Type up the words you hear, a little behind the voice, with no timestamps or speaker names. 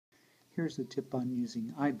Here's a tip on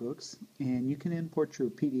using iBooks, and you can import your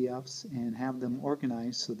PDFs and have them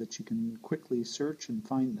organized so that you can quickly search and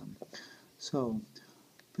find them. So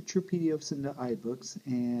put your PDFs into iBooks,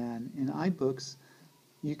 and in iBooks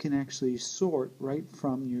you can actually sort right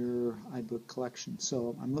from your iBook collection.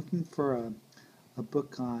 So I'm looking for a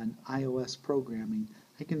book on iOS programming.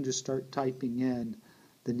 I can just start typing in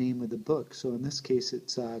the name of the book. So in this case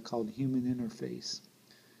it's called Human Interface.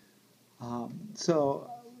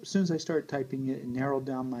 So as soon as I started typing it, it narrowed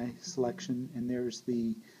down my selection, and there's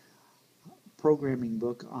the programming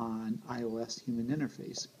book on iOS Human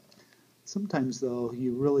Interface. Sometimes though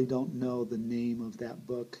you really don't know the name of that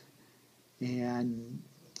book, and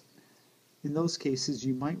in those cases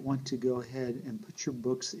you might want to go ahead and put your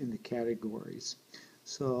books into categories.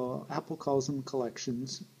 So Apple calls them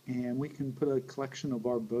collections, and we can put a collection of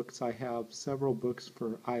our books. I have several books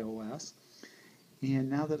for iOS.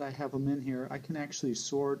 And now that I have them in here, I can actually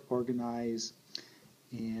sort, organize,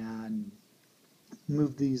 and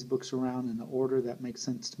move these books around in an order that makes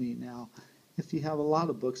sense to me. Now, if you have a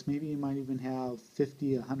lot of books, maybe you might even have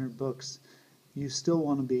 50, 100 books, you still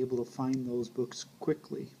want to be able to find those books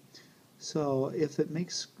quickly. So if it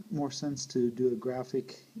makes more sense to do a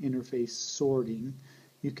graphic interface sorting,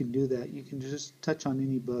 you can do that. You can just touch on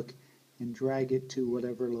any book and drag it to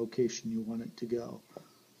whatever location you want it to go.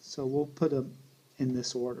 So we'll put them in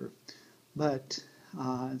this order, but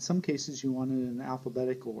in some cases you want it in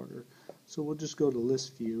alphabetical order. So we'll just go to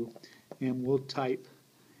list view, and we'll type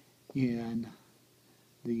in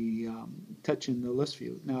the touch in the list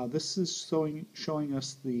view. Now this is showing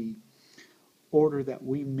us the order that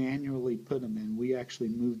we manually put them in. We actually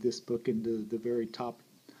moved this book into the very top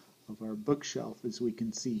of our bookshelf, as we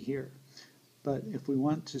can see here. But if we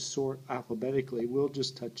want to sort alphabetically, we'll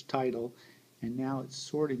just touch title, and now it's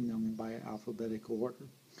sorting them by alphabetical order.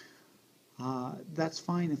 That's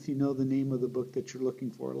fine if you know the name of the book that you're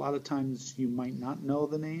looking for. A lot of times you might not know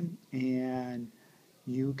the name, and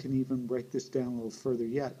you can even break this down a little further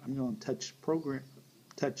yet. I'm going to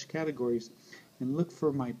touch categories and look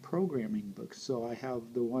for my programming books. So I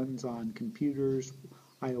have the ones on computers,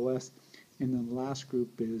 iOS, and then the last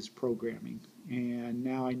group is programming. And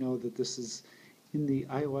now I know that this is in the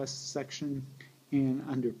iOS section and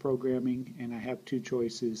under programming, and I have two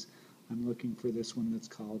choices. I'm looking for this one that's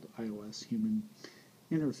called iOS Human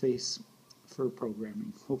Interface for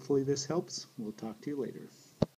programming. Hopefully this helps. We'll talk to you later.